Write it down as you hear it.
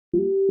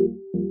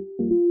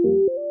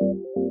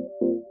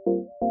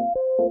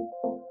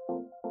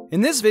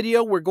In this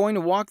video, we're going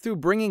to walk through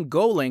bringing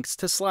GoLinks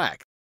to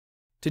Slack.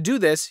 To do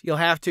this, you'll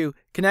have to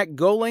connect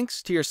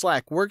GoLinks to your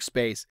Slack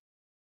workspace,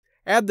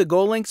 add the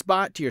GoLinks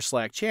bot to your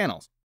Slack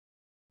channels.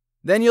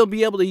 Then you'll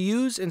be able to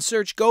use and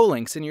search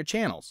GoLinks in your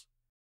channels.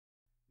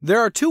 There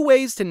are two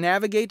ways to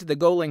navigate to the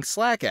GoLinks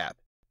Slack app.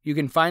 You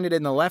can find it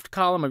in the left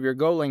column of your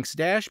GoLinks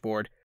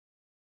dashboard,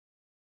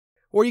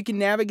 or you can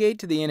navigate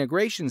to the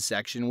integration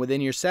section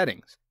within your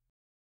settings.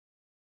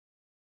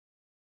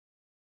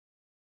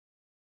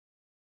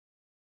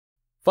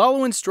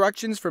 Follow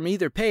instructions from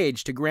either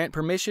page to grant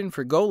permission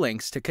for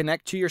GoLinks to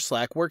connect to your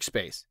Slack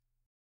workspace.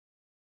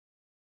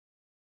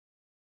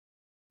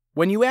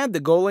 When you add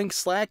the GoLinks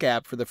Slack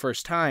app for the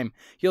first time,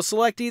 you'll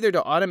select either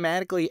to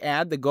automatically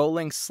add the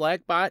GoLinks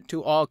Slack bot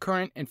to all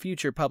current and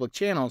future public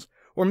channels,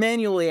 or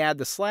manually add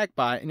the Slack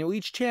bot into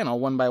each channel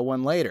one by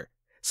one later.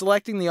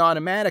 Selecting the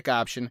automatic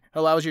option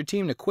allows your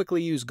team to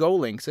quickly use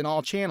GoLinks in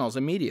all channels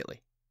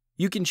immediately.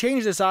 You can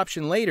change this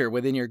option later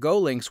within your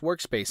GoLinks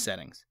workspace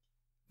settings.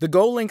 The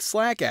GoLinks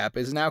Slack app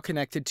is now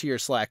connected to your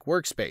Slack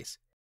workspace.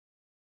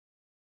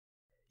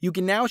 You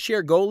can now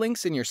share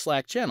GoLinks in your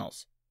Slack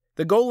channels.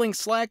 The GoLinks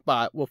Slack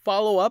bot will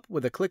follow up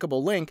with a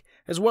clickable link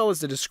as well as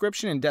the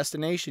description and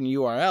destination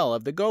URL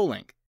of the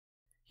GoLink.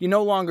 You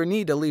no longer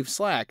need to leave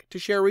Slack to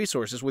share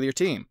resources with your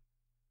team.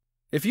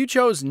 If you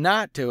chose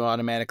not to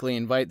automatically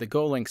invite the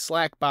GoLinks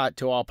Slack bot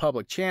to all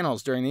public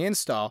channels during the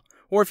install,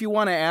 or if you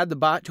want to add the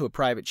bot to a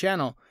private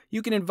channel,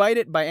 you can invite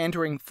it by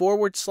entering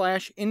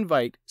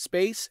 /invite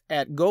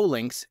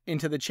 @GoLinks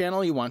into the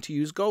channel you want to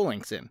use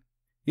GoLinks in.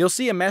 You'll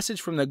see a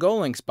message from the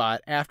GoLinks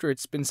bot after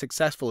it's been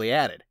successfully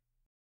added.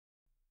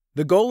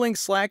 The GoLinks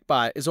Slack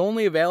bot is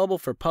only available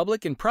for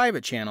public and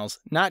private channels,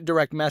 not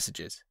direct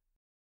messages.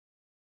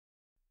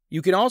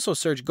 You can also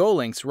search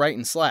GoLinks right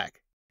in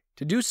Slack.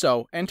 To do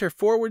so, enter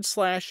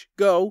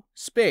 /go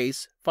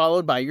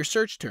followed by your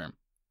search term.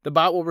 The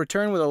bot will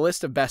return with a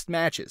list of best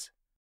matches.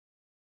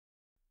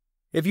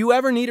 If you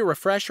ever need a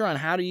refresher on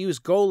how to use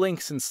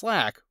GoLinks in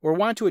Slack or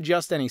want to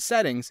adjust any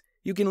settings,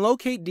 you can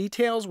locate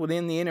details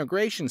within the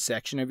integration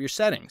section of your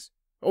settings.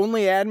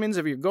 Only admins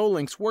of your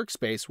GoLinks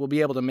workspace will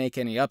be able to make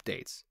any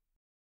updates.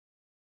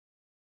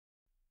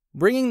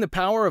 Bringing the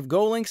power of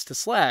GoLinks to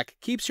Slack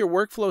keeps your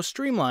workflow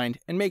streamlined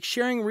and makes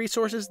sharing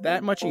resources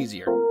that much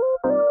easier.